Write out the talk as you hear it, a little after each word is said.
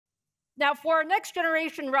Now, for our next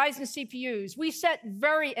generation Ryzen CPUs, we set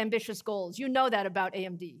very ambitious goals. You know that about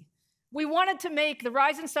AMD. We wanted to make the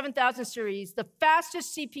Ryzen 7000 series the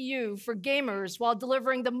fastest CPU for gamers while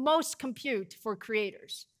delivering the most compute for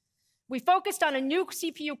creators. We focused on a new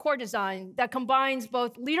CPU core design that combines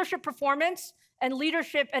both leadership performance and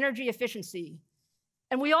leadership energy efficiency.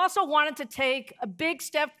 And we also wanted to take a big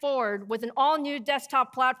step forward with an all-new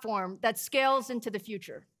desktop platform that scales into the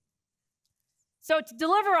future. So to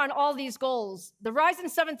deliver on all these goals, the Ryzen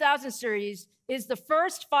 7000 series is the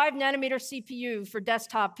first 5-nanometer CPU for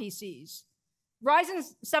desktop PCs. Ryzen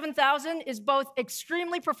 7000 is both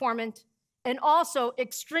extremely performant and also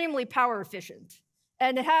extremely power efficient.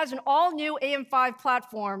 And it has an all-new AM5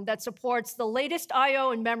 platform that supports the latest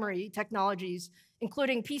I/O and memory technologies,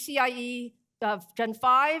 including PCIe Gen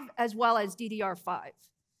 5 as well as DDR5.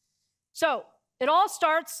 So it all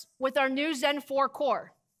starts with our new Zen 4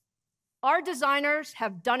 core. Our designers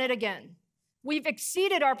have done it again. We've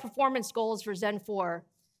exceeded our performance goals for Zen 4,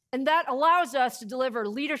 and that allows us to deliver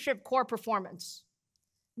leadership core performance.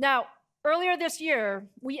 Now, earlier this year,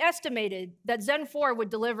 we estimated that Zen 4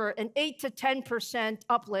 would deliver an 8 to 10%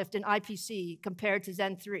 uplift in IPC compared to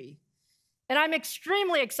Zen 3. And I'm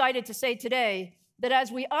extremely excited to say today that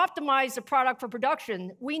as we optimize the product for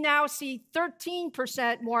production, we now see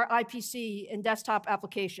 13% more IPC in desktop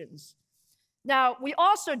applications. Now, we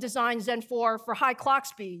also designed Zen 4 for high clock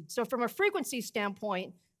speed. So from a frequency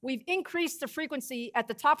standpoint, we've increased the frequency at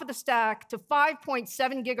the top of the stack to 5.7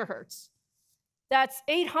 gigahertz. That's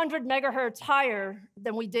 800 megahertz higher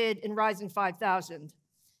than we did in Ryzen 5000.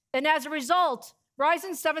 And as a result,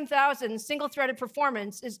 Ryzen 7000 single-threaded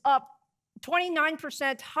performance is up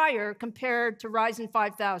 29% higher compared to Ryzen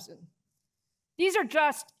 5000. These are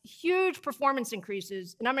just huge performance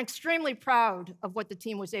increases, and I'm extremely proud of what the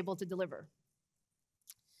team was able to deliver.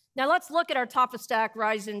 Now let's look at our top-of-stack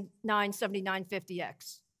Ryzen 9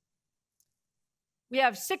 7950X. We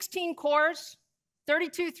have 16 cores,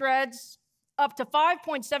 32 threads, up to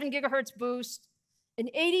 5.7 gigahertz boost, an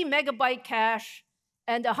 80 megabyte cache,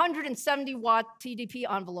 and 170 watt TDP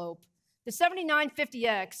envelope. The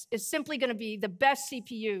 7950X is simply going to be the best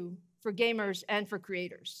CPU for gamers and for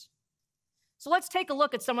creators. So let's take a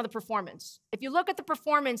look at some of the performance. If you look at the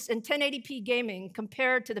performance in 1080p gaming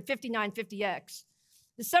compared to the 5950X,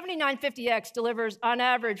 the 7950X delivers, on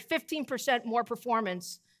average, 15% more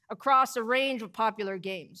performance across a range of popular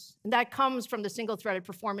games. And that comes from the single-threaded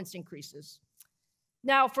performance increases.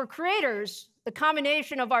 Now, for creators, the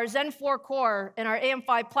combination of our Zen 4 core and our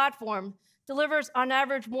AM5 platform delivers, on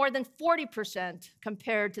average, more than 40%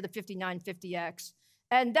 compared to the 5950X.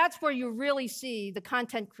 And that's where you really see the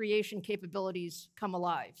content creation capabilities come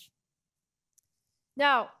alive.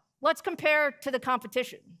 Now, let's compare to the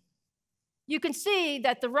competition. You can see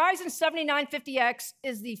that the Ryzen 7950X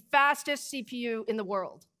is the fastest CPU in the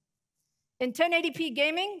world. In 1080p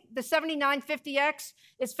gaming, the 7950X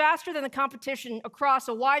is faster than the competition across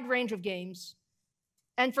a wide range of games.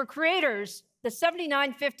 And for creators, the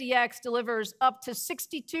 7950X delivers up to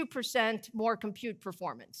 62% more compute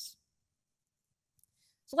performance.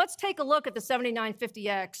 So let's take a look at the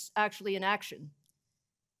 7950X actually in action.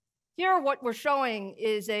 Here, what we're showing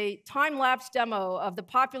is a time-lapse demo of the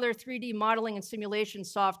popular 3D modeling and simulation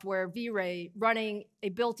software V-Ray running a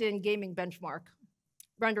built-in gaming benchmark,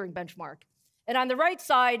 rendering benchmark. And on the right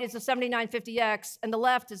side is the 7950X, and the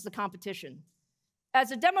left is the competition. As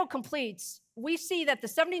the demo completes, we see that the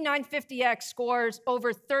 7950X scores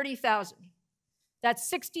over 30,000. That's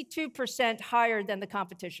 62% higher than the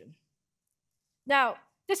competition. Now,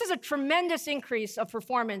 this is a tremendous increase of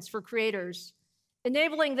performance for creators,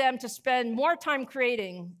 enabling them to spend more time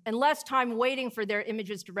creating and less time waiting for their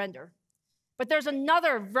images to render. But there's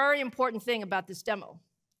another very important thing about this demo.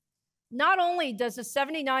 Not only does the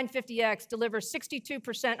 7950X deliver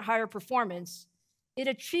 62% higher performance, it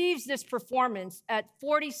achieves this performance at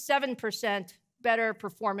 47% better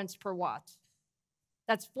performance per watt.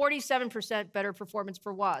 That's 47% better performance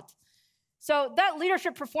per watt. So that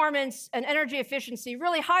leadership performance and energy efficiency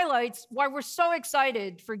really highlights why we're so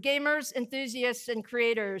excited for gamers, enthusiasts, and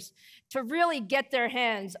creators to really get their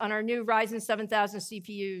hands on our new Ryzen 7000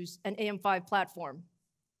 CPUs and AM5 platform.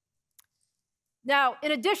 Now,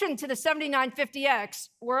 in addition to the 7950X,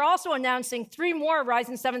 we're also announcing 3 more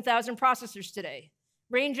Ryzen 7000 processors today,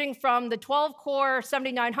 ranging from the 12-core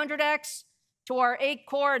 7900X to our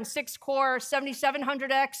 8-core and 6-core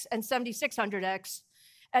 7700X and 7600X.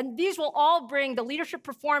 And these will all bring the leadership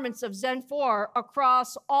performance of Zen 4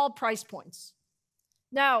 across all price points.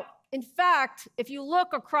 Now, in fact, if you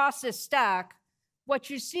look across this stack, what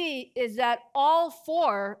you see is that all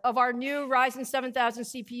 4 of our new Ryzen 7000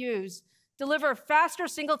 CPUs deliver faster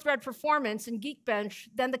single-thread performance in Geekbench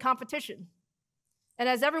than the competition. And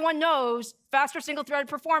as everyone knows, faster single-thread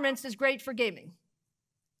performance is great for gaming.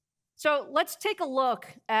 So let's take a look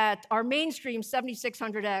at our mainstream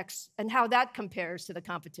 7600X and how that compares to the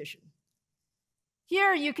competition.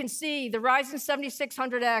 Here you can see the Ryzen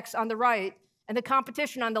 7600X on the right and the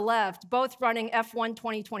competition on the left, both running F1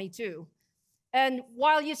 2022. And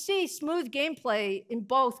while you see smooth gameplay in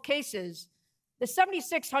both cases, the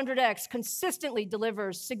 7600X consistently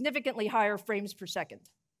delivers significantly higher frames per second.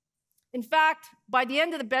 In fact, by the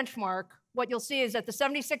end of the benchmark, what you'll see is that the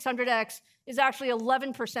 7600X is actually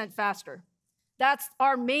 11% faster. That's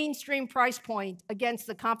our mainstream price point against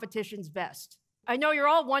the competition's best. I know you're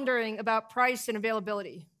all wondering about price and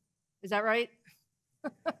availability. Is that right?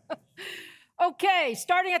 Okay,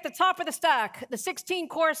 starting at the top of the stack, the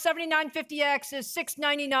 16-core 7950X is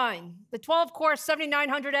 $699. The 12-core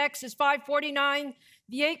 7900X is $549.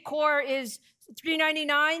 The 8-core is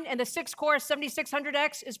 $399, and the 6-core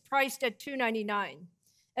 7600X is priced at $299.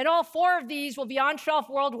 And all four of these will be on shelf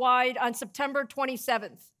worldwide on September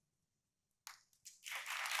 27th.